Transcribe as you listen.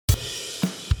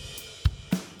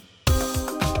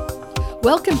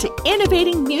Welcome to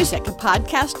Innovating Music, a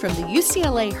podcast from the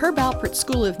UCLA Herb Alpert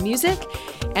School of Music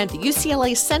and the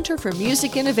UCLA Center for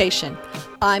Music Innovation.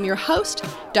 I'm your host,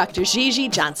 Dr. Gigi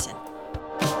Johnson.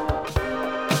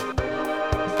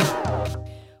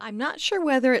 I'm not sure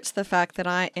whether it's the fact that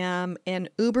I am an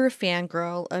uber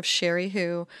fangirl of Sherry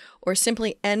Hu or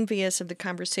simply envious of the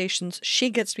conversations she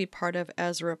gets to be part of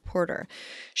as a reporter.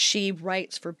 She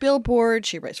writes for Billboard,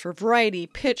 she writes for Variety,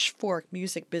 Pitchfork,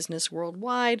 Music Business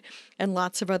Worldwide, and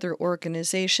lots of other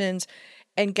organizations,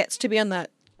 and gets to be on the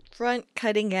front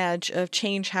cutting edge of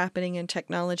change happening in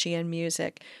technology and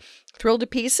music. Thrilled to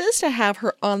pieces to have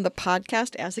her on the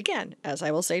podcast as I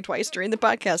will say twice during the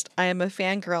podcast, I am a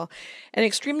fangirl and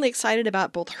extremely excited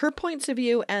about both her points of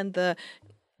view and the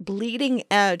bleeding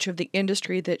edge of the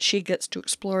industry that she gets to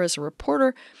explore as a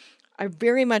reporter. I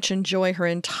very much enjoy her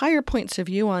entire points of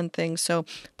view on things, so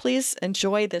please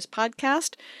enjoy this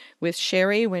podcast with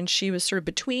Sherry when she was sort of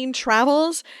between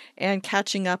travels and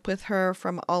catching up with her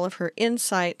from all of her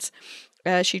insights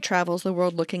as she travels the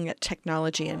world looking at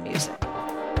technology and music.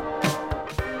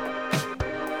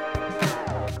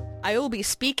 I will be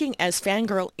speaking as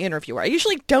fangirl interviewer. I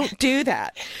usually don't do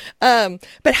that.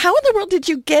 But how in the world did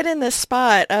you get in this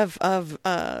spot of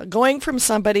going from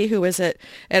somebody who was at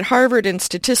Harvard in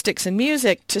statistics and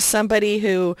music to somebody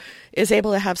who is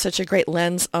able to have such a great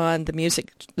lens on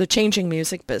the changing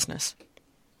music business?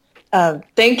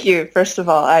 Thank you, first of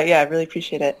all. I really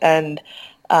appreciate it. And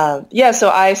so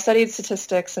I studied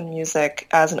statistics and music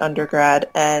as an undergrad.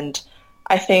 And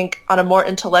I think on a more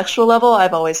intellectual level,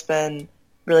 I've always been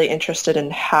really interested in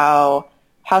how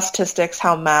statistics,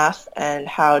 how math, and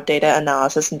how data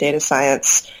analysis and data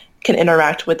science can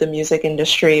interact with the music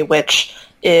industry, which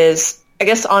is, I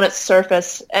guess, on its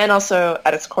surface and also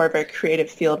at its core a very creative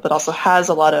field, but also has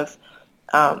a lot of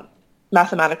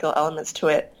mathematical elements to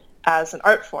it as an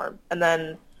art form. And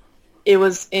then it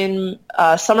was in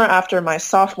summer after my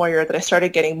sophomore year that I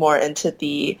started getting more into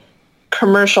the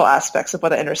commercial aspects of what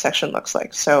the intersection looks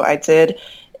like. So I did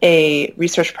a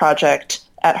research project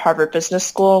at Harvard Business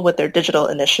School with their digital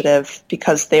initiative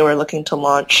because they were looking to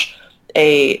launch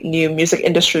a new music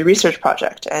industry research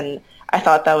project. And I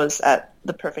thought that was at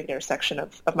the perfect intersection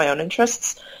of my own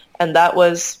interests. And that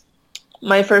was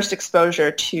my first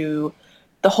exposure to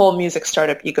the whole music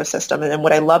startup ecosystem. And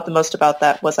what I loved the most about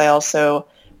that was I also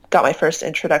got my first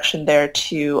introduction there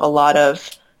to a lot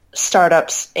of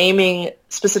startups aiming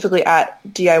specifically at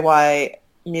DIY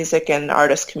music and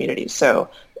artist communities. So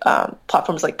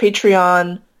platforms like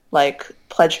Patreon, like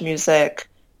Pledge Music,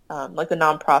 like the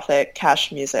nonprofit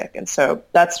Cash Music. And so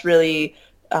that's really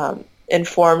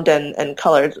informed and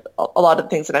colored a lot of the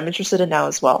things that I'm interested in now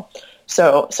as well.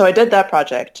 So I did that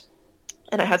project,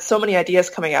 and I had so many ideas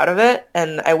coming out of it,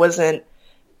 and I wasn't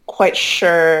quite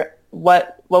sure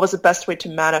what was the best way to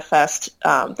manifest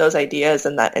those ideas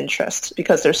and that interest,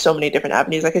 because there's so many different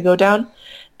avenues I could go down.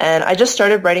 And I just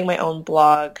started writing my own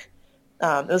blog.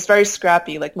 It was very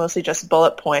scrappy, like mostly just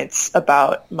bullet points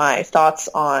about my thoughts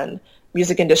on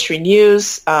music industry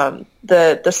news.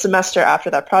 The semester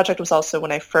after that project was also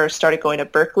when I first started going to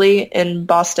Berkeley in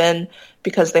Boston,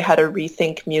 because they had a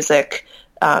Rethink Music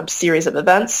series of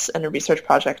events and a research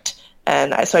project.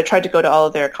 And so I tried to go to all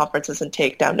of their conferences and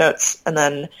take down notes. And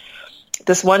then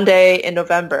this one day in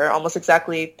November, almost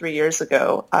exactly 3 years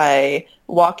ago, I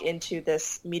walk into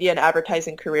this media and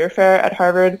advertising career fair at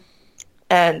Harvard,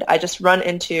 and I just run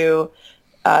into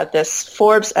this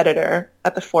Forbes editor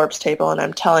at the Forbes table, and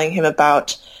I'm telling him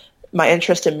about my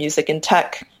interest in music and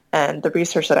tech and the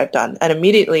research that I've done. And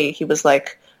immediately he was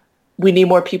like, we need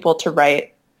more people to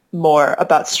write more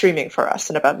about streaming for us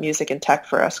and about music and tech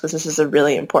for us, because this is a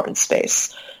really important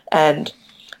space. And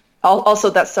also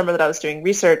that summer that I was doing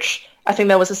research, I think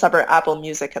that was the summer Apple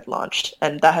Music had launched,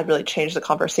 and that had really changed the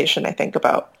conversation, I think,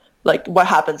 about like what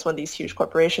happens when these huge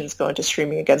corporations go into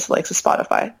streaming against the likes of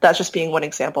Spotify. That's just being one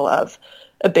example of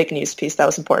a big news piece that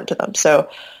was important to them.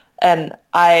 So, and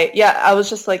I was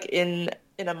just like in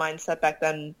a mindset back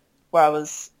then where I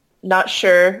was not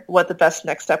sure what the best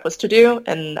next step was to do.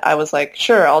 And I was like,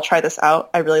 sure, I'll try this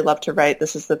out. I really love to write.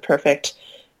 This is the perfect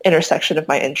intersection of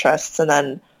my interests. And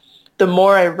then the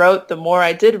more I wrote, the more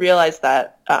I did realize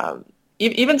that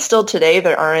even still today,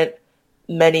 there aren't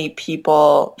many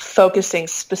people focusing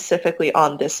specifically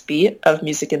on this beat of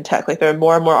music and tech. Like there are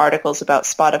more and more articles about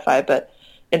Spotify, but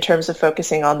in terms of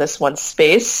focusing on this one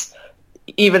space,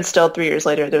 even still 3 years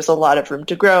later, there's a lot of room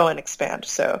to grow and expand.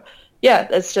 So yeah,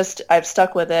 it's just, I've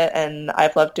stuck with it and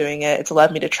I've loved doing it. It's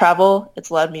allowed me to travel. It's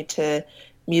allowed me to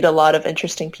meet a lot of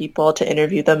interesting people, to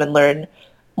interview them and learn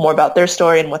more about their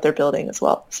story and what they're building as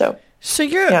well. So So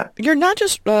you're not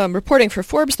just reporting for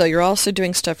Forbes, though. You're also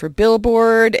doing stuff for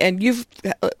Billboard, and you've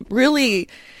really,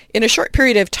 in a short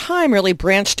period of time, really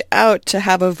branched out to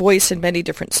have a voice in many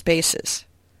different spaces.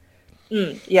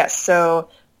 Yes. So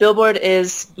Billboard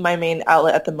is my main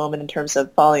outlet at the moment in terms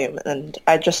of volume, and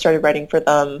I just started writing for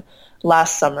them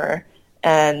last summer.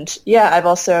 And yeah, I've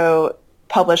also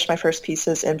published my first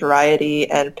pieces in Variety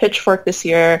and Pitchfork this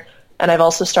year. And I've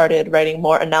also started writing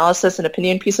more analysis and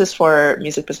opinion pieces for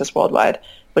Music Business Worldwide,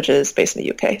 which is based in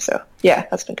the UK. So yeah,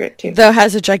 that's been great too. Though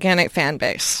has a gigantic fan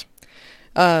base.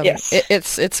 Yes.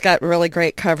 It's got really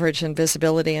great coverage and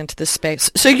visibility into the space.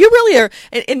 So you really are,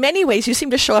 in many ways, you seem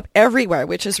to show up everywhere,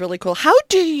 which is really cool. How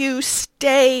do you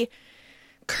stay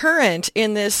current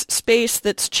in this space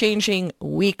that's changing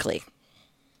weekly?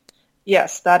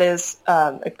 Yes, that is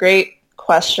a great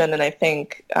question, and I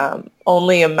think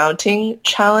only a mounting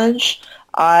challenge.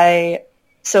 I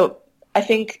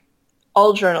think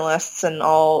all journalists and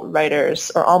all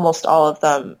writers, or almost all of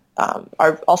them,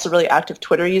 are also really active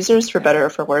Twitter users, for better or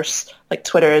for worse. Like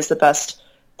Twitter is the best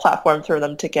platform for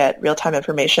them to get real-time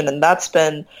information, and that's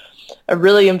been a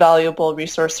really invaluable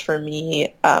resource for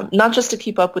me, not just to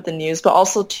keep up with the news, but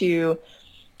also to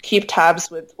keep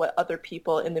tabs with what other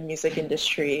people in the music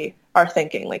industry are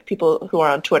thinking, like people who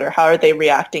are on Twitter. How are they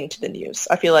reacting to the news?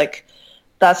 I feel like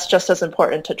that's just as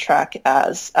important to track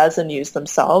as the news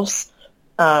themselves.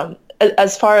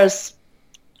 As far as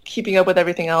keeping up with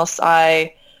everything else,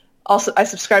 I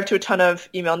subscribe to a ton of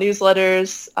email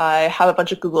newsletters. I have a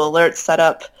bunch of Google Alerts set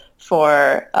up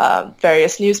for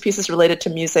various news pieces related to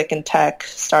music and tech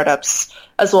startups,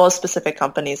 as well as specific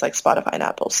companies like Spotify and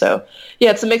Apple. So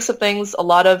yeah, it's a mix of things. A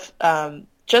lot of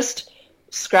just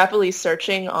scrappily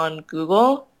searching on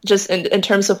Google, just in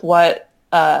terms of what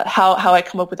how I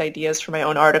come up with ideas for my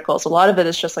own articles. A lot of it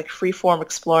is just like free form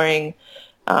exploring,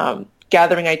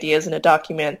 gathering ideas in a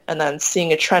document, and then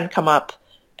seeing a trend come up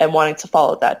and wanting to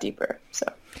follow that deeper. So,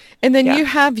 and then you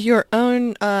have your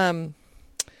own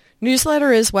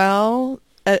newsletter as well,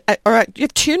 or you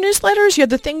have two newsletters. You have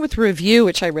the thing with review,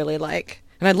 which I really like,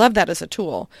 and I love that as a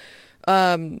tool.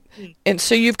 And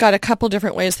so you've got a couple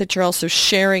different ways that you're also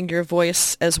sharing your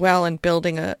voice as well and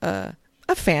building a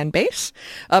fan base,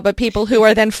 but people who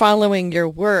are then following your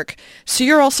work. So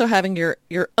you're also having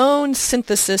your own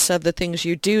synthesis of the things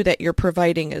you do that you're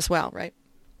providing as well, right?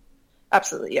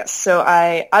 Absolutely, yes. So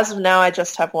as of now, I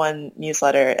just have one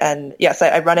newsletter, and yes,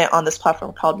 I run it on this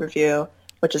platform called Review,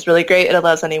 which is really great. It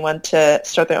allows anyone to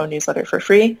start their own newsletter for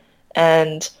free.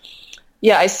 And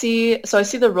yeah, I see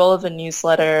the role of a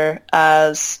newsletter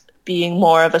as being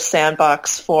more of a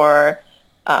sandbox for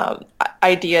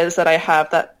ideas that I have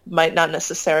that might not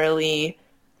necessarily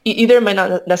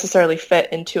fit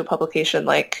into a publication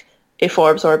like a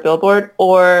Forbes or a Billboard,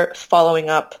 or following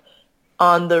up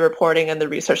on the reporting and the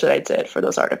research that I did for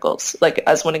those articles. Like,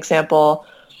 as one example,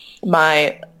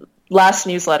 my last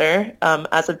newsletter,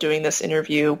 as of doing this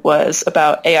interview, was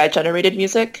about AI-generated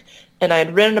music, and I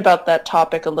had written about that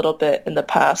topic a little bit in the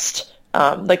past,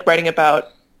 like writing about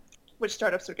which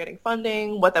startups are getting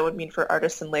funding, what that would mean for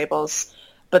artists and labels.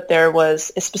 But there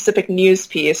was a specific news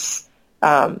piece,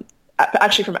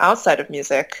 actually from outside of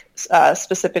music,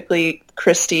 specifically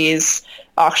Christie's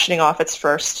auctioning off its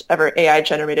first ever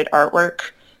AI-generated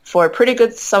artwork for a pretty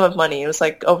good sum of money. It was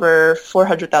like over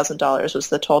 $400,000 was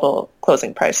the total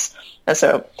closing price. And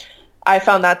so I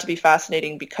found that to be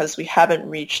fascinating because we haven't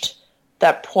reached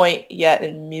that point yet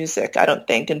in music, I don't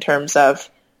think, in terms of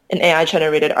an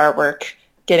AI-generated artwork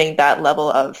getting that level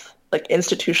of like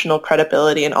institutional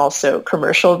credibility and also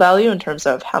commercial value in terms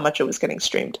of how much it was getting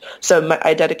streamed. So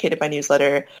I dedicated my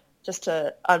newsletter just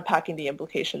to unpacking the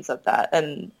implications of that.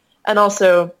 And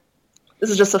also, this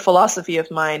is just a philosophy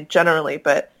of mine generally,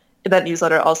 but in that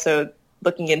newsletter also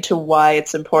looking into why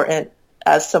it's important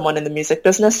as someone in the music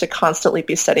business to constantly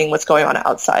be studying what's going on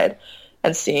outside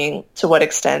and seeing to what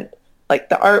extent, like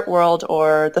the art world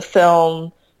or the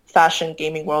film, fashion,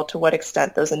 gaming world, to what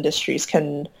extent those industries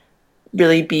can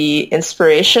really be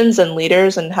inspirations and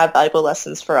leaders and have valuable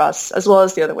lessons for us, as well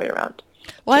as the other way around.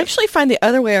 Well, I actually find the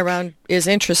other way around is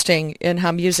interesting in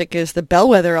how music is the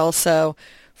bellwether also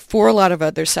for a lot of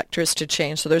other sectors to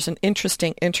change. So there's an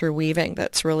interesting interweaving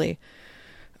that's really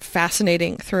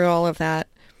fascinating through all of that.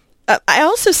 I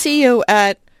also see you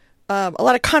at a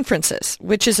lot of conferences,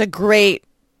 which is a great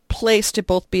place to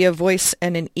both be a voice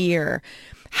and an ear.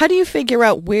 How do you figure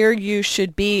out where you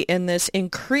should be in this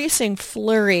increasing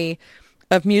flurry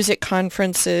of music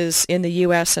conferences in the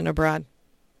U.S. and abroad?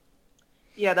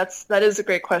 Yeah, that is a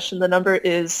great question. The number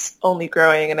is only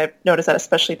growing, and I've noticed that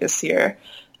especially this year.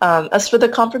 As for the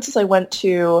conferences I went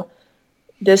to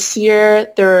this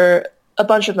year, there were a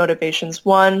bunch of motivations.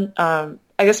 One, I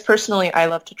guess personally, I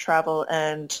love to travel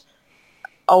and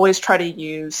always try to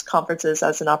use conferences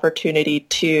as an opportunity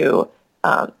to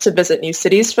visit new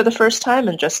cities for the first time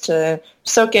and just to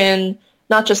soak in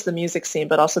not just the music scene,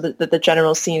 but also the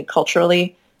general scene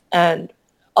culturally. And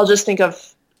I'll just think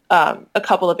of a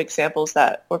couple of examples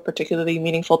that were particularly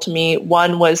meaningful to me.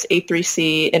 One was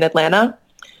A3C in Atlanta,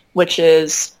 which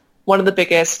is one of the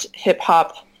biggest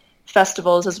hip-hop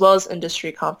festivals as well as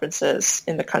industry conferences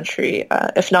in the country,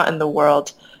 if not in the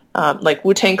world. Like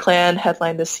Wu-Tang Clan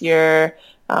headlined this year.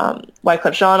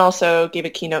 Wyclef Jean also gave a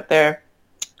keynote there.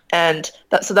 And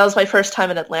that was my first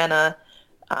time in Atlanta.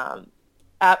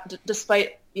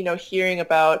 Despite, hearing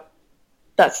about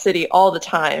that city all the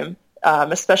time,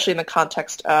 especially in the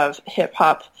context of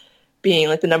hip-hop being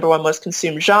like the number one most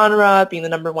consumed genre, being the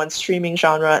number one streaming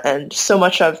genre, and so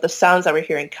much of the sounds that we're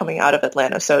hearing coming out of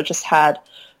Atlanta. So it just had,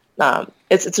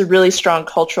 it's a really strong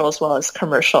cultural as well as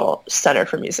commercial center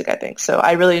for music, I think. So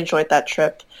I really enjoyed that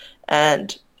trip.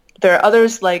 And there are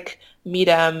others like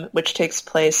MIDEM, which takes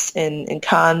place in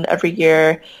Cannes every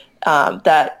year,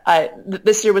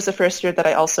 this year was the first year that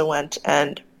I also went.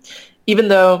 And even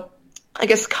though I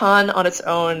guess Cannes on its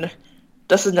own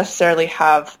doesn't necessarily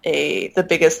have the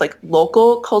biggest like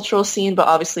local cultural scene, but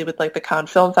obviously with like the Cannes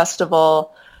Film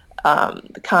Festival,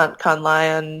 the Cannes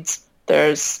Lions,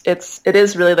 it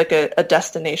is really like a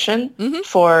destination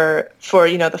for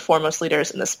the foremost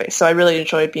leaders in the space. So I really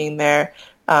enjoyed being there.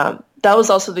 That was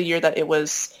also the year that it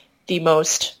was the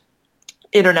most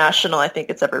international I think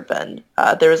it's ever been.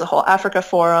 There was a whole Africa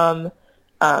forum.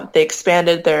 They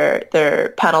expanded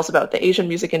their panels about the Asian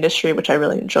music industry, which I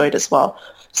really enjoyed as well.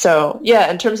 So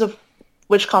yeah, in terms of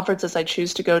which conferences I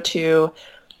choose to go to,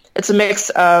 it's a mix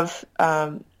of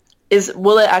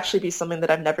will it actually be something that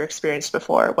I've never experienced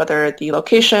before, whether the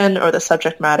location or the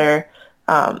subject matter,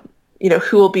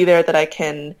 who will be there that I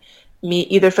can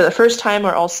meet either for the first time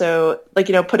or also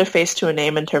put a face to a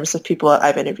name in terms of people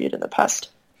I've interviewed in the past.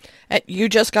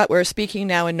 We're speaking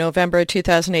now in November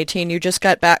 2018. You just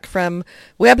got back from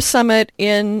Web Summit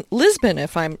in Lisbon,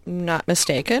 if I'm not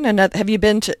mistaken. And had you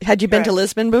been to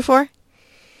Lisbon before?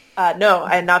 No,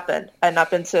 I had not been. I had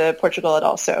not been to Portugal at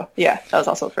all. So yeah, that was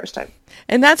also the first time.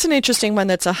 And that's an interesting one.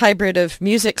 That's a hybrid of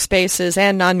music spaces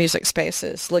and non-music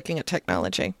spaces, looking at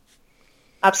technology.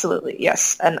 Absolutely,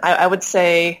 yes. And I would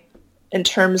say in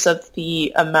terms of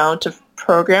the amount of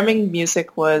programming,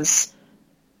 music was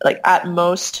like at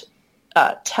most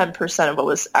 10% of what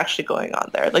was actually going on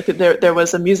there. Like there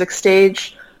was a music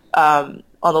stage on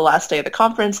the last day of the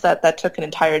conference that took an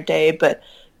entire day, but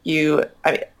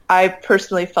I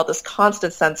personally felt this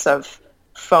constant sense of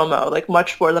FOMO, like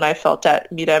much more than I felt at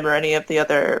MIDEM or any of the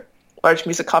other large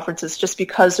music conferences, just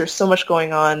because there's so much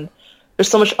going on. There's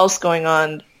so much else going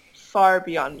on far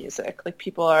beyond music. Like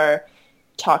people are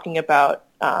talking about,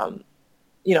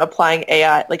 applying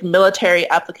AI, like military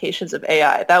applications of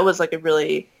AI. That was like a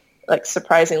really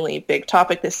surprisingly big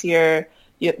topic this year.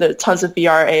 There are tons of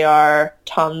VR, AR,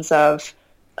 tons of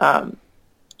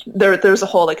there's a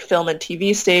whole film and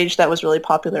TV stage that was really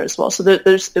popular as well. So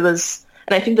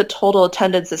and I think the total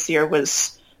attendance this year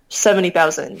was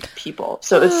 70,000 people.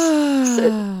 So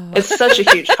it's such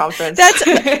a huge conference. That's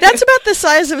about the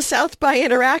size of South by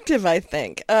Interactive, I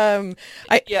think.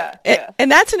 Yeah.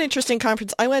 And that's an interesting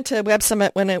conference. I went to Web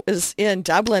Summit when it was in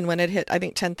Dublin when it hit, I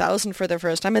think, 10,000 for the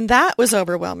first time, and that was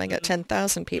overwhelming at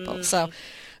 10,000 people. So,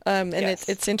 yes.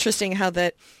 It's interesting how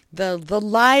that the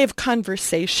live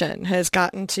conversation has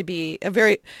gotten to be a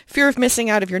very fear of missing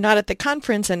out if you're not at the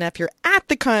conference, and if you're at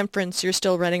the conference, you're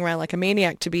still running around like a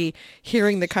maniac to be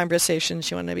hearing the conversations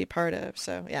you want to be part of.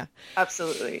 So, yeah.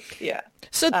 Absolutely, yeah.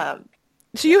 So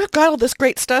you've got all this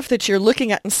great stuff that you're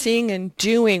looking at and seeing and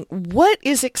doing. What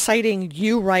is exciting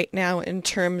you right now in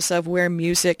terms of where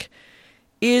music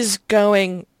is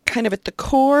going kind of at the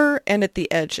core and at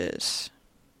the edges?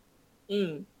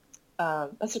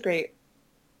 That's a great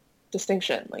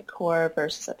distinction, like core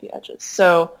versus at the edges.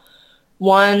 So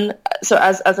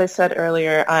as I said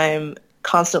earlier, I'm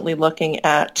constantly looking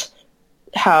at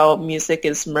how music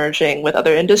is merging with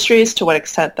other industries, to what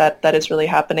extent that is really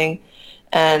happening.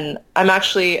 And I'm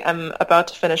about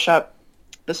to finish up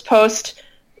this post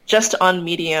just on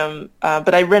Medium,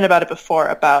 but I've written about it before,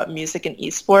 about music and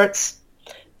esports.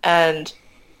 And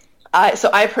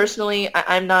I personally,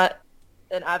 I'm not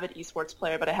an avid esports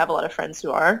player, but I have a lot of friends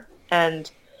who are. And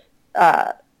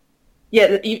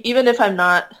even if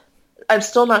I'm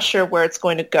still not sure where it's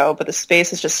going to go, but the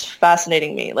space is just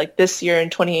fascinating me. Like this year in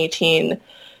 2018,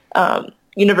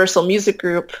 Universal Music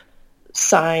Group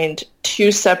signed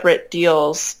 2 separate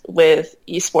deals with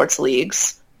esports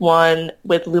leagues one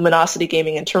with Luminosity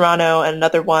Gaming in Toronto, and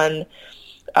another one,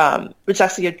 which is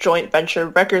actually a joint venture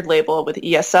record label with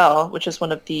ESL, which is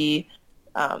one of the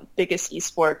biggest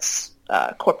esports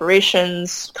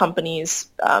corporations,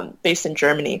 companies based in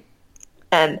Germany.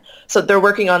 And so they're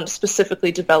working on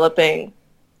specifically developing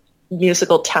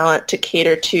musical talent to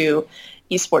cater to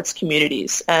esports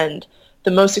communities. And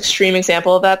the most extreme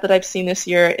example of that I've seen this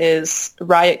year is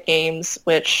Riot Games,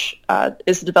 which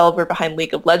is the developer behind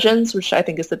League of Legends, which I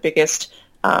think is the biggest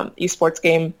esports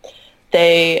game.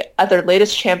 They, at their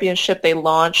latest championship, they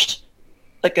launched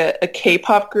like a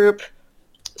K-pop group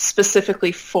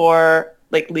specifically for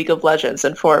like League of Legends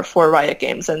and for Riot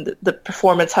Games. And the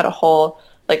performance had a whole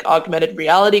like augmented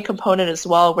reality component as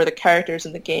well, where the characters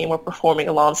in the game were performing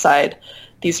alongside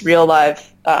these real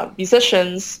live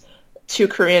musicians, two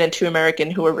Korean and two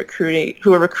American, who were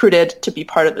recruited to be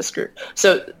part of this group.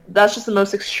 So that's just the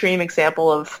most extreme example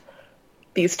of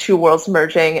these two worlds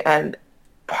merging. And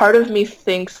part of me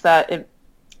thinks that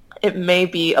it may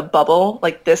be a bubble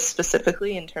like this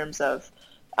specifically in terms of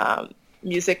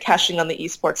music cashing on the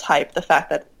esports hype, the fact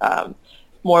that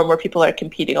more and more people are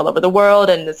competing all over the world,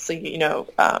 and it's,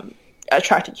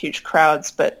 attracting huge crowds.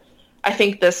 But I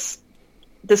think this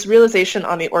realization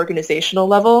on the organizational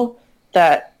level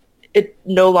that it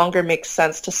no longer makes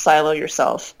sense to silo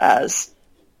yourself as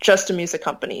just a music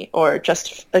company or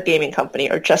just a gaming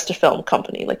company or just a film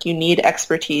company. Like, you need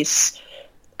expertise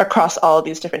across all of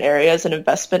these different areas and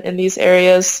investment in these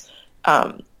areas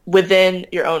within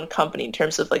your own company in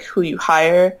terms of like who you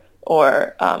hire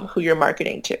or who you're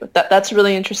marketing to. That's a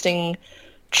really interesting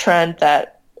trend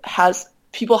that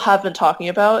people have been talking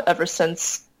about ever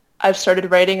since I've started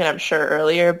writing, and I'm sure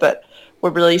earlier, but we're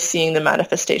really seeing the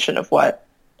manifestation of what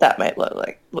that might look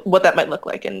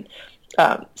like. And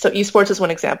so esports is one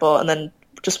example, and then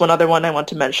just one other one I want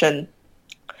to mention.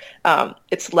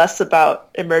 It's less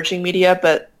about emerging media,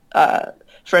 but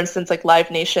for instance, like Live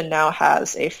Nation now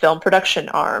has a film production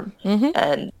arm,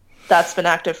 and that's been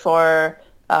active for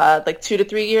like 2 to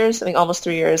 3 years, I think almost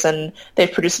 3 years, and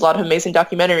they've produced a lot of amazing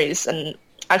documentaries. And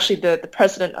actually, the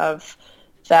president of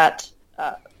that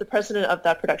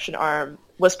production arm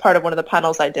was part of one of the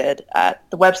panels I did at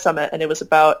the Web Summit, and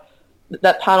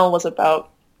that panel was about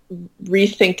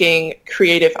rethinking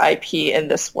creative IP in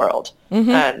this world.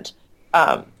 And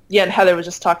and Heather was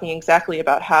just talking exactly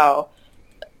about how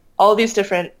all these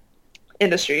different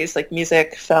industries like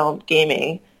music, film,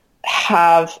 gaming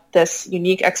have this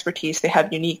unique expertise. They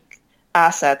have unique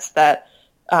assets that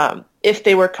if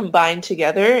they were combined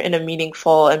together in a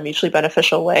meaningful and mutually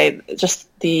beneficial way, just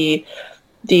the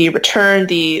return,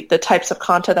 the types of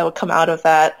content that would come out of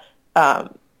that,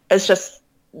 it's just,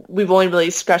 we've only really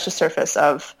scratched the surface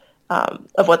of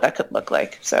what that could look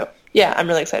like. So yeah, I'm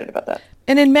really excited about that.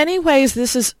 And in many ways,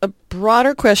 this is a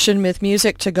broader question with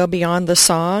music to go beyond the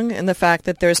song, and the fact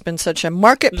that there's been such a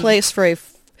marketplace for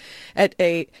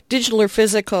a digital or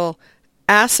physical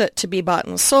asset to be bought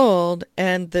and sold,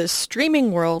 and the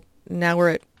streaming world, now we're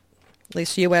at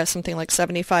least U.S., something like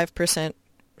 75%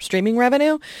 streaming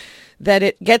revenue, that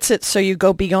it gets it so you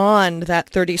go beyond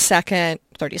that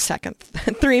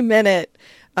 3-minute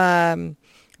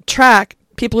track.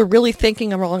 People are really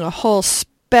thinking along a whole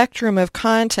spectrum of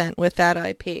content with that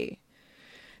IP.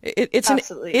 It's an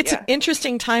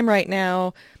interesting time right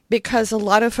now, because a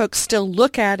lot of folks still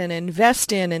look at and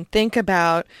invest in and think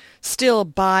about, still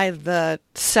by the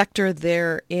sector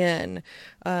they're in.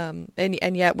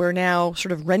 And yet we're now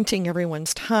sort of renting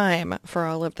everyone's time for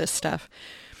all of this stuff.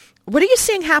 What are you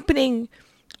seeing happening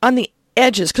on the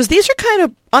edges? Because these are kind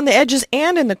of on the edges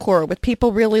and in the core, with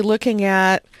people really looking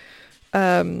at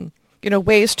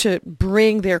ways to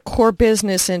bring their core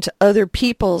business into other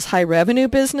people's high revenue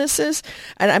businesses.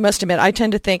 And I must admit, I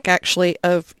tend to think actually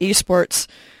of esports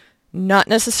not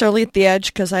necessarily at the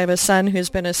edge, because I have a son who's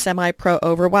been a semi-pro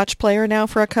Overwatch player now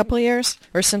for a couple of years,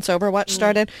 or since Overwatch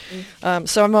started.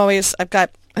 So I've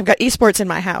got esports in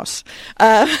my house.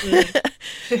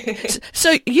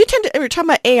 So we were talking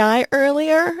about AI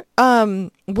earlier.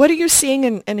 What are you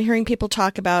seeing and hearing people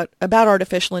talk about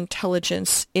artificial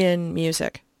intelligence in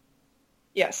music?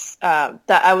 Yes,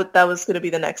 that was going to be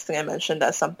the next thing I mentioned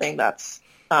as something that's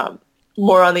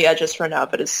more on the edges for now,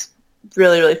 but is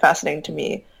really, really fascinating to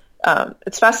me.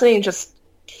 It's fascinating just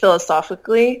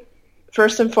philosophically,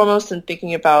 first and foremost, in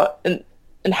thinking about and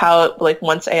how, like,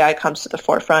 once AI comes to the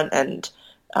forefront and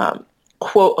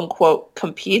quote unquote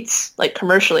competes, like,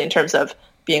 commercially, in terms of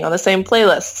being on the same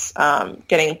playlists,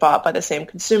 getting bought by the same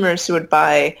consumers who would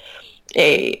buy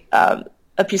a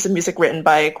piece of music written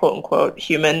by a quote unquote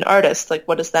human artist. Like,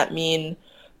 what does that mean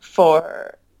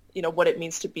for what it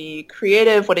means to be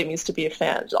creative, what it means to be a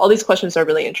fan. All these questions are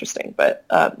really interesting, but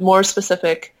more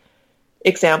specific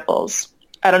examples.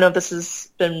 I don't know if this has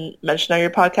been mentioned on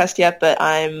your podcast yet, but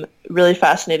I'm really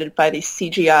fascinated by the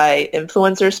CGI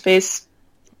influencer space.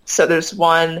 So there's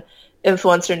one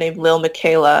influencer named Lil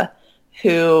Miquela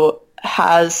who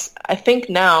has, I think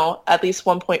now, at least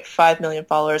 1.5 million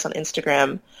followers on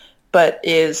Instagram, but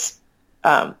is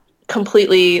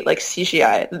completely like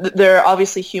CGI. There are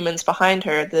obviously humans behind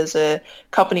her. There's a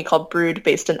company called Brood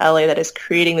based in LA that is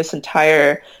creating this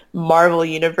entire Marvel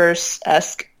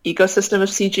Universe-esque ecosystem of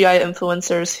CGI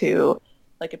influencers who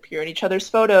like appear in each other's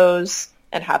photos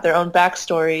and have their own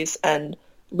backstories. And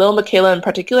Lil Miquela in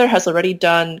particular has already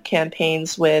done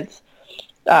campaigns with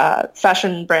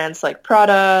fashion brands like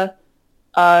Prada,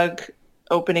 UGG,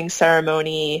 Opening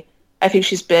Ceremony. I think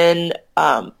she's been,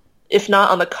 if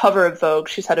not on the cover of Vogue,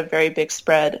 she's had a very big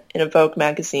spread in a Vogue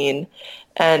magazine.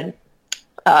 And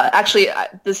actually,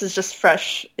 this is just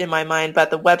fresh in my mind, but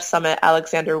at the Web Summit,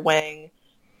 Alexander Wang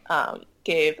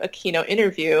gave a keynote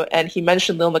interview, and he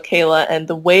mentioned Lil Miquela, and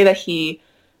the way that he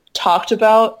talked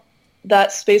about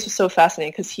that space was so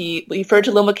fascinating because he referred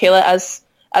to Lil Miquela as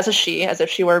a she, as if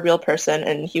she were a real person,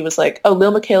 and he was like, "Oh,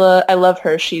 Lil Miquela, I love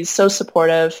her. She's so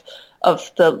supportive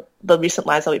of the recent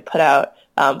lines that we put out.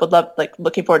 Would love, like,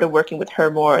 looking forward to working with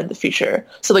her more in the future."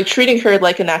 So, like, treating her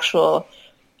like an actual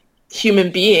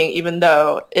human being, even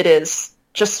though it is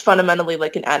just fundamentally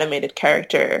like an animated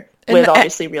character with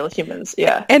obviously real humans.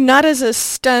 Yeah. And not as a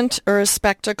stunt or a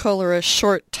spectacle or a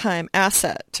short time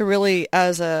asset, to really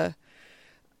as a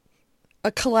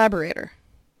collaborator.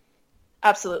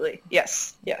 Absolutely.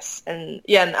 Yes. And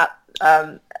yeah,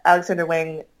 and Alexander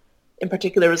Wang in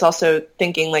particular was also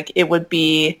thinking like it would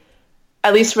be,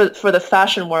 at least for the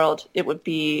fashion world, it would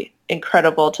be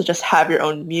incredible to just have your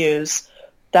own muse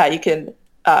that you can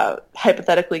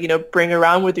hypothetically, bring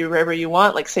around with you wherever you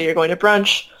want. Like, say you're going to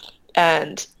brunch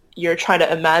and you're trying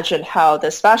to imagine how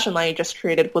this fashion line you just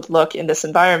created would look in this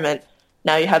environment.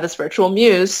 Now you have this virtual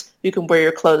muse. You can wear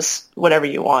your clothes whatever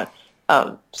you want.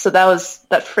 So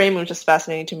that framing was just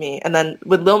fascinating to me. And then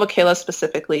with Lil Miquela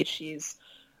specifically, she's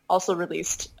also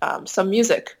released some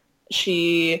music.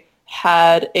 She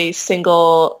had a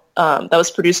single that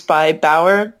was produced by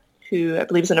Bauer, who I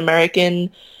believe is an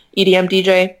American EDM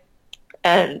DJ.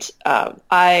 And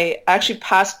I actually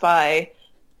passed by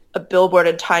a billboard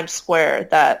in Times Square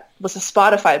that was a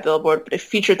Spotify billboard, but it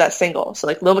featured that single. So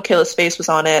like Lil Miquela's face was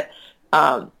on it,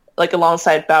 like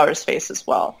alongside Bauer's face as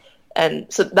well. And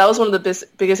so that was one of the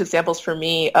biggest examples for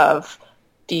me of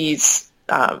these,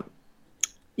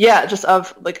 just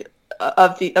of these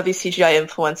CGI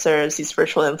influencers, these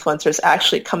virtual influencers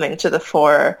actually coming to the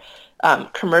fore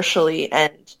commercially.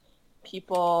 And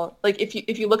people, like,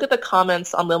 if you look at the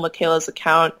comments on Lil Miquela's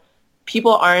account,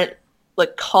 people aren't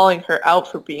like calling her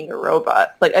out for being a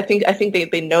robot. Like, I think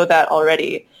they know that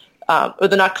already, or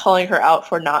they're not calling her out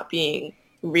for not being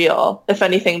real. If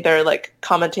anything, they're like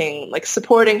commenting, like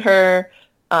supporting her.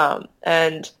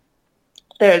 And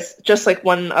there's just like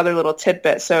one other little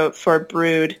tidbit. So for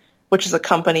Brood, which is a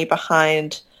company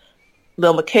behind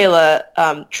Lil Miquela,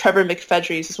 Trevor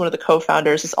McFedries is one of the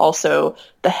co-founders, is also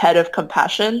the head of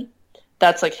Compassion.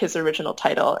 That's like his original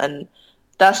title, and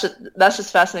that's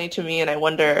just fascinating to me. And I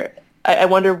wonder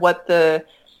what the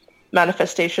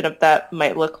manifestation of that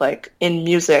might look like in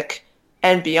music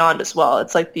and beyond as well.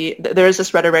 It's like there is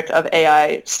this rhetoric of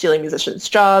AI stealing musicians'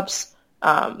 jobs,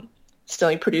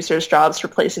 stealing producers' jobs,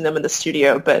 replacing them in the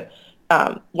studio. But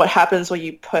what happens when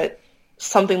you put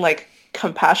something like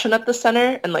compassion at the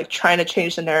center and like trying to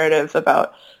change the narrative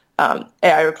about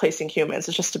AI replacing humans?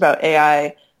 It's just about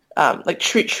AI like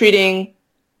treating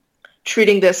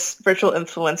this virtual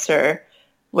influencer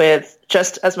with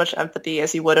just as much empathy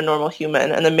as you would a normal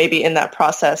human, and then maybe in that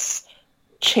process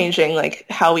changing like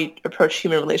how we approach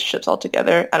human relationships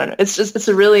altogether. I don't know. That's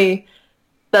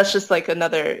just like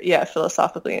another,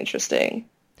 philosophically interesting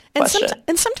question.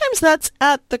 And sometimes that's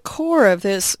at the core of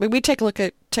this. When we take a look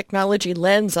at technology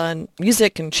lens on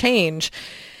music and change,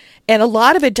 and a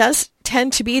lot of it does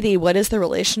tend to be what is the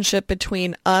relationship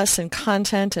between us and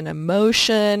content and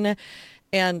emotion,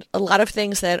 and a lot of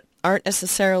things that aren't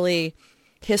necessarily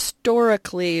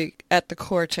historically at the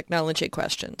core technology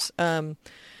questions. And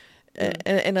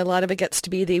a lot of it gets to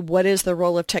be what is the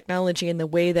role of technology in the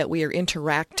way that we are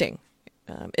interacting.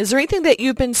 Is there anything that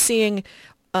you've been seeing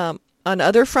on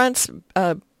other fronts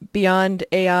beyond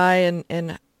AI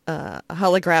and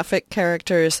holographic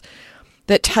characters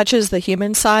that touches the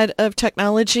human side of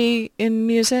technology in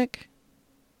music?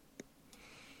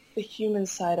 The human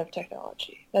side of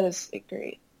technology. That is a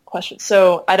great question.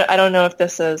 So I don't know if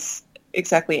this is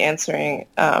exactly answering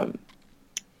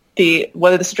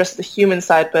whether this addresses the human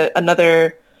side, but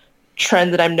another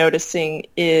trend that I'm noticing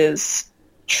is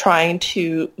trying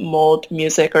to mold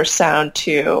music or sound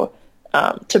to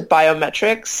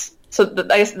biometrics. So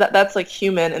I guess that's like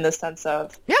human in the sense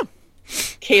of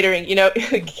catering,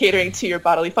 catering to your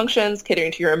bodily functions,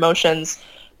 catering to your emotions.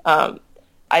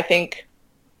 I think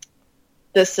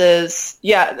this is,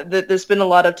 there's been a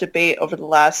lot of debate over the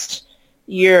last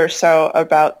year or so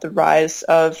about the rise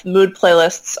of mood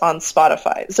playlists on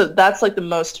Spotify. So that's like the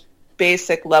most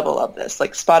basic level of this,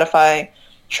 like Spotify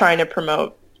trying to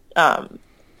promote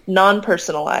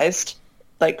non-personalized,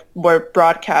 like more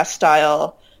broadcast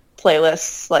style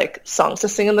playlists, like songs to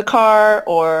sing in the car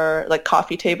or like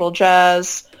coffee table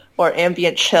jazz or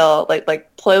ambient chill, like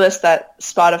playlists that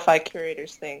Spotify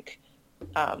curators think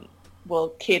will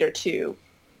cater to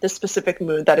the specific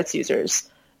mood that its users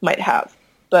might have.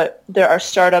 But there are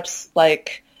startups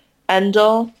like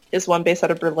Endel is one based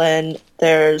out of Berlin.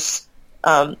 There's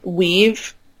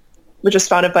Weave, which was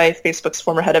founded by Facebook's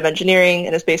former head of engineering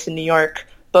and is based in New York.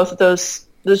 Both of those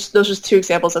are just two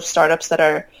examples of startups that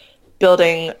are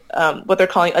building what they're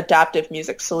calling adaptive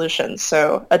music solutions.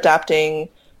 So adapting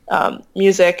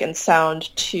music and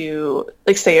sound to,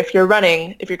 like, say, if you're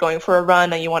going for a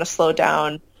run and you want to slow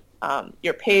down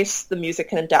your pace, the music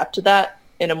can adapt to that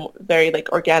in a very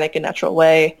like organic and natural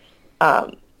way.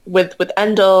 With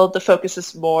Endel, the focus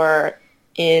is more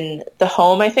in the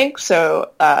home, I think.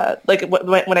 So like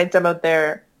when I demoed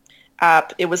their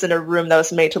app, it was in a room that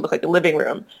was made to look like a living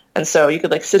room. And so you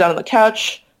could like sit down on the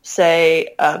couch,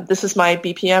 say, this is my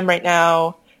BPM right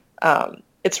now.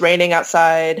 It's raining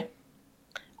outside.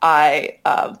 I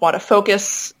want to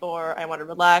focus or I want to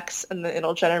relax, and then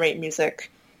it'll generate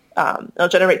music. It'll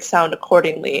generate sound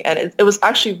accordingly. And it was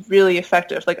actually really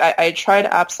effective. Like I tried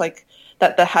apps like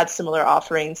that had similar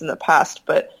offerings in the past,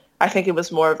 but I think it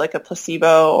was more of like a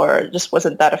placebo or just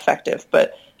wasn't that effective.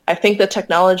 But I think the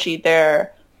technology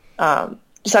there,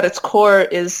 just at its core,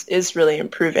 is really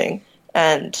improving.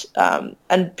 And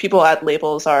people at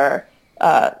labels are,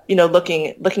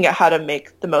 looking at how to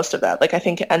make the most of that. Like I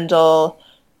think Endel,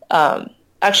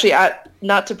 actually,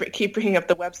 not to keep bringing up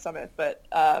the Web Summit, but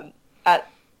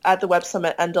at the Web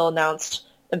Summit, Endel announced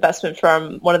investment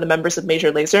from one of the members of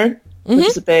Major Lazer, which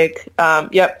is a big,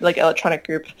 like electronic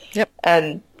group. Yep.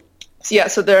 And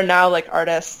so there are now like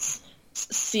artists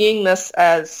seeing this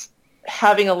as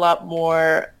having a lot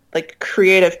more like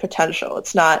creative potential.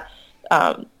 It's not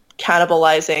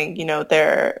cannibalizing,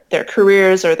 their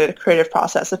careers or their creative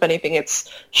process. If anything,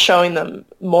 it's showing them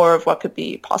more of what could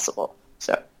be possible.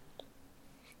 So,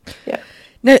 yeah.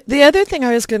 Now, the other thing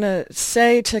I was going to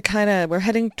say we're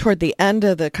heading toward the end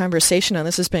of the conversation, and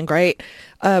this has been great.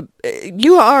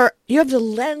 You have the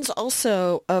lens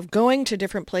also of going to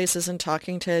different places and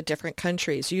talking to different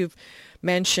countries. You've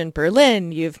mentioned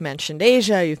Berlin, you've mentioned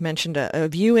Asia, you've mentioned a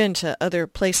view into other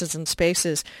places and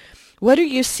spaces. What are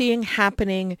you seeing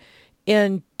happening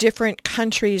in different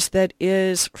countries that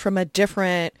is from a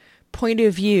different point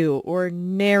of view or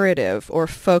narrative or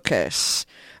focus?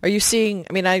 Are you seeing,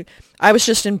 I was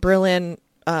just in Berlin,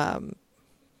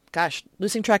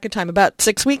 losing track of time, about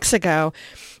 6 weeks ago.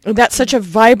 And that's such a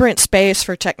vibrant space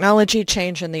for technology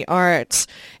change in the arts.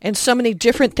 And so many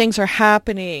different things are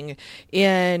happening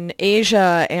in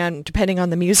Asia and depending on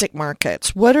the music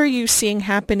markets. What are you seeing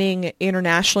happening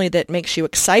internationally that makes you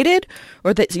excited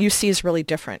or that you see is really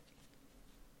different?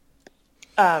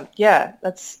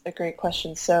 That's a great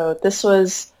question. So this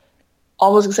was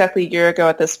almost exactly a year ago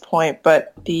at this point,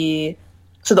 but the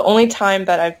only time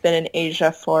that I've been in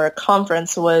Asia for a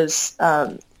conference was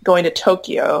going to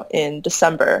Tokyo in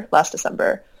last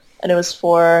December, and it was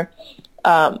for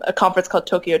a conference called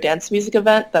Tokyo Dance Music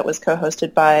Event that was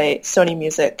co-hosted by Sony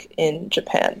Music in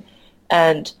Japan.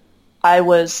 And I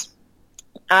was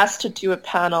asked to do a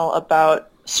panel about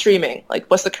streaming, like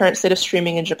what's the current state of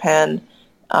streaming in Japan,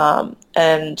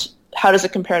 and how does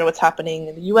it compare to what's happening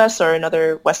in the US or in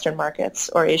other Western markets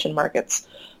or Asian markets.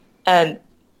 And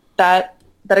that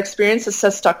experience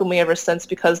has stuck with me ever since,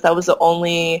 because that was the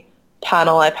only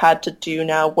panel I've had to do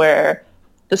now where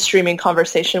the streaming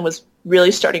conversation was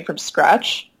really starting from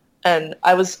scratch. And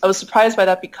I was surprised by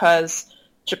that, because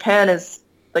Japan is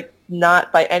like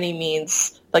not by any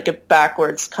means like a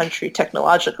backwards country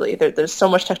technologically. There's so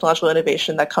much technological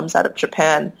innovation that comes out of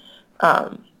Japan.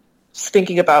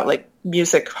 Thinking about like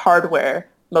music hardware,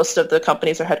 most of the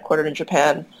companies are headquartered in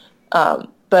Japan.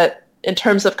 But in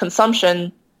terms of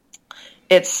consumption,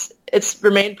 it's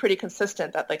remained pretty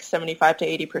consistent that like 75 to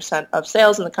 80% of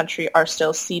sales in the country are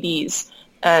still CDs,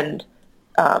 and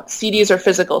CDs are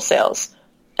physical sales.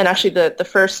 And actually the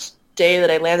first day that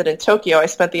I landed in Tokyo, I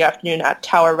spent the afternoon at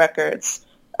Tower Records,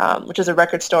 which is a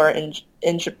record store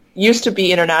used to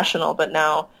be international, but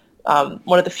now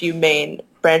one of the few main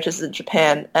branches in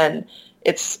Japan. And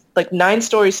it's like 9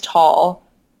 stories tall.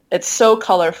 It's so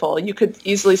colorful. You could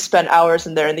easily spend hours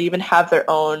in there, and they even have their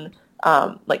own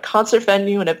like concert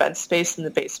venue and event space in the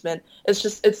basement.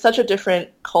 It's such a different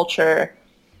culture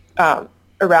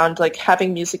around like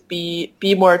having music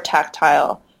be more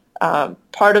tactile.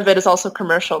 Part of it is also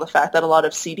commercial, the fact that a lot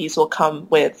of CDs will come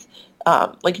with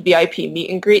like VIP meet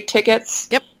and greet tickets.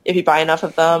 Yep. If you buy enough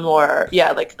of them, or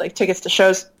like tickets to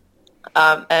shows,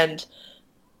 and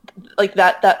like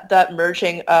that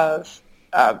merging of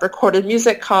recorded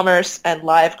music commerce and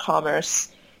live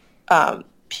commerce.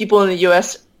 People in the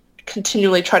U.S.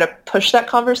 continually try to push that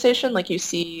conversation. Like you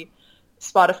see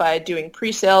Spotify doing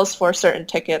pre-sales for certain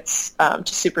tickets to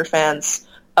super fans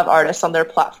of artists on their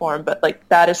platform, but like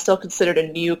that is still considered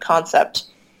a new concept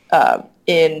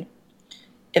in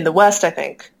the West, I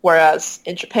think. Whereas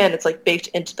in Japan, it's like baked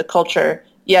into the culture.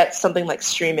 Yet something like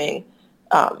streaming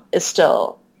is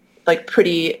still like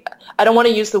pretty. I don't want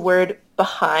to use the word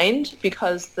behind,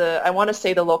 because I want to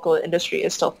say the local industry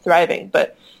is still thriving,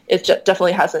 but it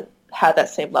definitely hasn't had that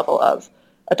same level of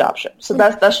adoption. So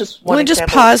that's just one example.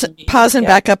 Just pause and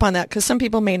back up on that, because some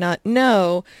people may not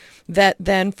know that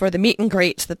then for the meet and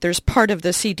greets that there's part of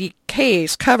the CD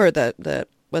case cover the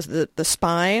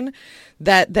spine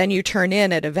that then you turn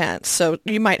in at events. So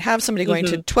you might have somebody going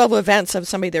to 12 events of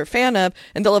somebody they're a fan of,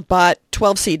 and they'll have bought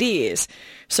 12 CDs.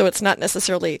 So it's not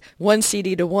necessarily one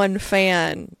CD to one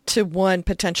fan to one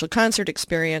potential concert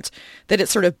experience, that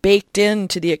it's sort of baked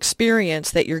into the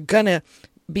experience that you're going to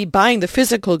be buying the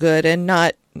physical good and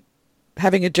not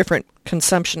having a different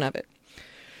consumption of it.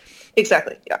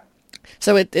 Exactly, yeah.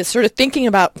 So it's sort of thinking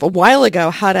about a while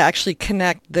ago how to actually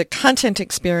connect the content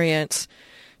experience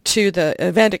to the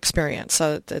event experience.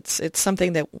 So it's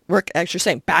something that we're actually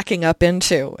saying backing up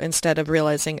into, instead of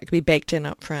realizing it could be baked in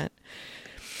up front.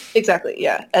 Exactly,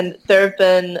 yeah. And there have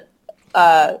been,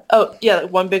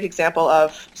 one big example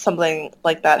of something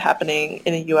like that happening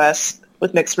in the U.S.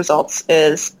 with mixed results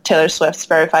is Taylor Swift's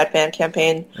verified fan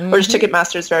campaign, or just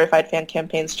Ticketmaster's verified fan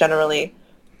campaigns generally.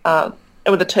 And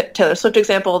with the Taylor Swift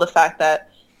example, the fact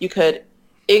that you could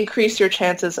increase your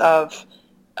chances of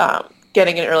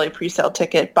getting an early pre-sale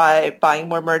ticket by buying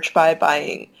more merch, by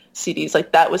buying CDs,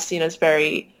 like that was seen as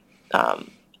very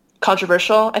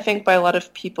controversial, I think, by a lot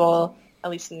of people,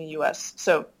 at least in the U.S.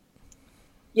 So,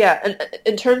 yeah, and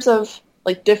in terms of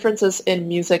like differences in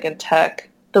music and tech,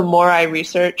 the more I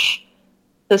research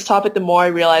this topic, the more I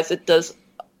realize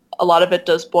a lot of it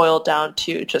does boil down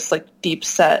to just like deep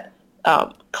set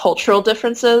cultural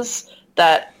differences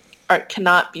that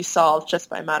cannot be solved just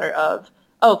by a matter of,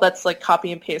 let's like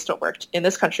copy and paste what worked in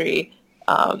this country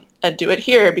and do it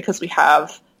here because we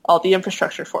have all the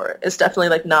infrastructure for it. It's definitely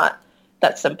like not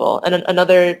that simple. And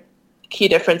another key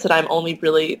difference that I'm only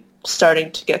really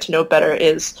starting to get to know better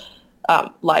is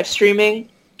live streaming,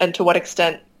 and to what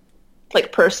extent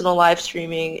like personal live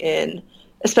streaming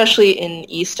especially in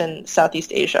East and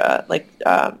Southeast Asia, like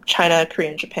China,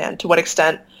 Korea, and Japan, to what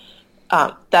extent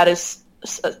that is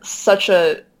such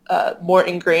a more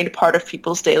ingrained part of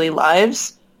people's daily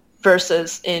lives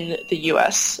versus in the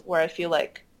U.S., where I feel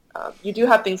like you do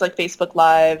have things like Facebook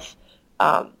Live,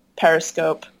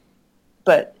 Periscope,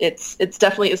 but it's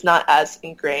definitely is not as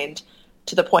ingrained,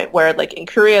 to the point where like in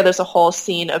Korea there's a whole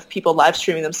scene of people live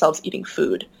streaming themselves eating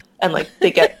food, and like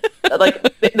they get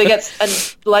they get,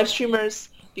 and live streamers,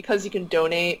 because you can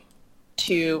donate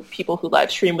to people who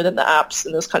live stream within the apps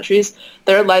in those countries,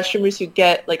 there are live streamers who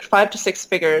get like 5 to 6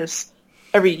 figures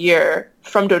every year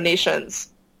from donations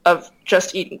of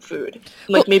just eating food,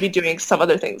 like maybe doing some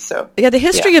other things. So the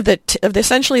history of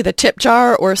essentially the tip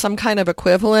jar or some kind of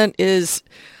equivalent is,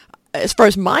 as far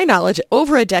as my knowledge,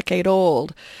 over a decade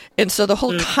old. And so the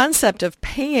whole concept of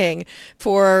paying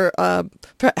for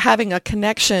having a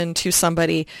connection to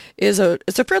somebody is a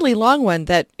fairly long one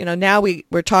that, now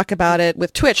we're talking about it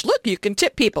with Twitch. Look, you can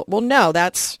tip people. Well, no,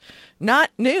 that's not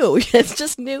new. It's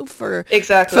just new for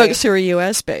folks who are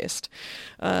U.S. based.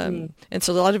 And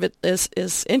so a lot of it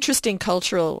is interesting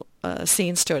cultural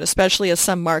scenes to it, especially as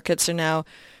some markets are now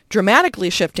dramatically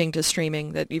shifting to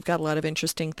streaming, that you've got a lot of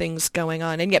interesting things going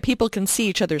on, and yet people can see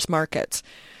each other's markets.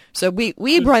 So we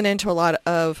run into a lot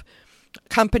of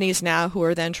companies now who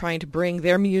are then trying to bring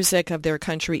their music of their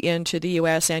country into the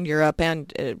U.S. and Europe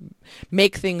and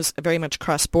make things very much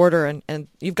cross-border, and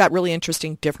you've got really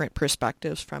interesting different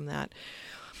perspectives from that.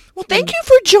 Well, thank you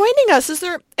for joining us. Is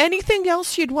there anything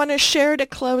else you'd want to share to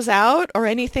close out, or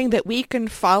anything that we can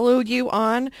follow you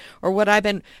on, or what I've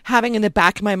been having in the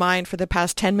back of my mind for the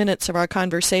past 10 minutes of our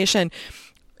conversation?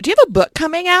 do you have a book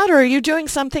coming out, or are you doing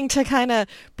something to kind of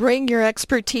bring your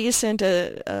expertise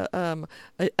into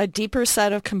a deeper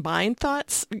set of combined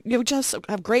thoughts? You just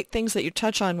have great things that you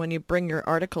touch on when you bring your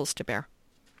articles to bear.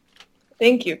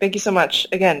 Thank you. Thank you so much.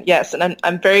 Again, yes, and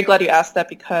I'm very glad you asked that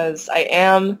because I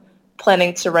am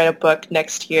planning to write a book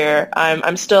next year.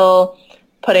 I'm still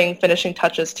putting finishing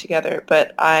touches together,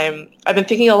 but I've been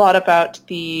thinking a lot about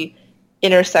the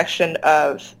intersection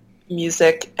of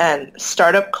music and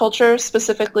startup culture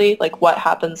specifically, like what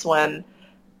happens when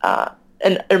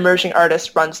an emerging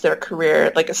artist runs their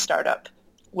career like a startup,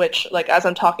 which like as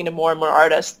I'm talking to more and more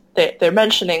artists, they're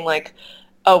mentioning like,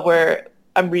 oh,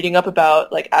 I'm reading up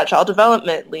about like agile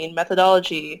development, lean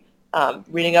methodology,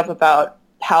 reading up about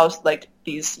how like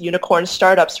these unicorn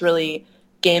startups really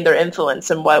gain their influence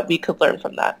and what we could learn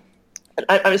from that. And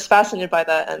I'm just fascinated by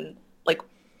that and like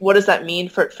what does that mean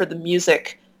for the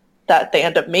music that they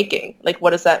end up making? Like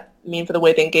what does that mean for the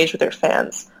way they engage with their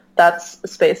fans? That's a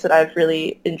space that I've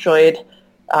really enjoyed.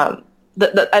 I've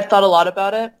thought a lot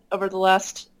about it over the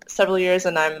last several years,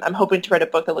 and I'm hoping to write a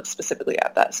book that looks specifically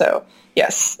at that. So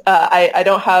yes, I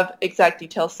don't have exact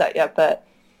details set yet, but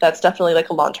that's definitely like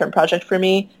a long-term project for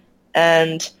me.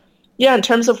 And yeah, in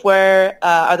terms of where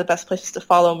are the best places to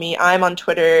follow me, I'm on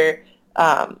Twitter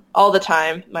all the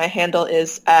time. My handle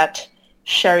is at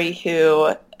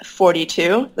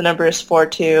SherryWho42. The number is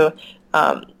 42.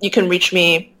 You can reach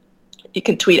me. You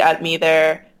can tweet at me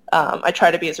there. I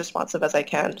try to be as responsive as I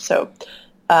can. So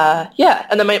yeah,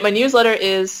 and then my newsletter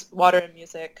is Water and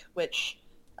Music, which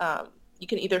you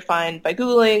can either find by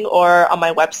Googling or on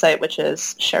my website, which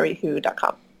is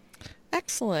sherrywho.com.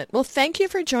 Excellent. Well, thank you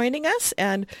for joining us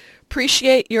and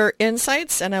appreciate your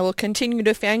insights, and I will continue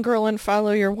to fangirl and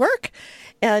follow your work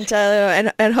and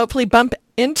hopefully bump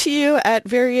into you at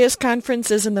various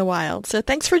conferences in the wild. So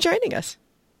thanks for joining us.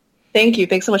 Thank you.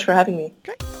 Thanks so much for having me.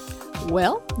 Great.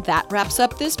 Well, that wraps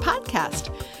up this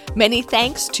podcast. Many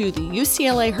thanks to the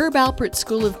UCLA Herb Alpert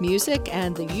School of Music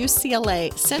and the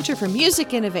UCLA Center for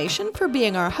Music Innovation for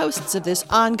being our hosts of this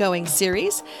ongoing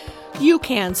series. You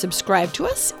can subscribe to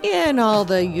us in all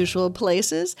the usual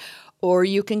places, or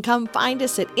you can come find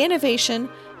us at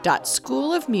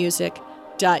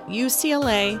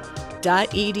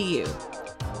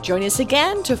innovation.schoolofmusic.ucla.edu. Join us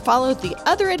again to follow the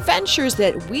other adventures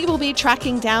that we will be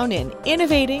tracking down in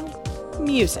innovating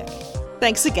music.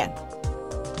 Thanks again.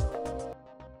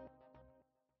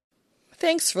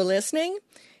 Thanks for listening.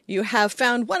 You have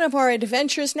found one of our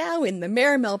adventures now in the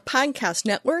Merrimel Podcast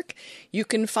Network. You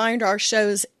can find our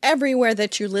shows everywhere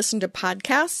that you listen to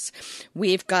podcasts.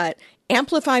 We've got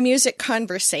Amplify Music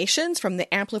Conversations from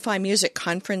the Amplify Music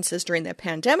conferences during the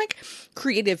pandemic,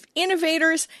 Creative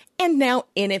Innovators, and now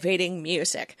Innovating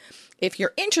Music. If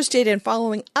you're interested in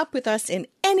following up with us in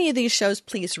any of these shows,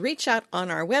 please reach out on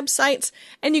our websites,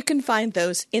 and you can find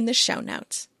those in the show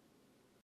notes.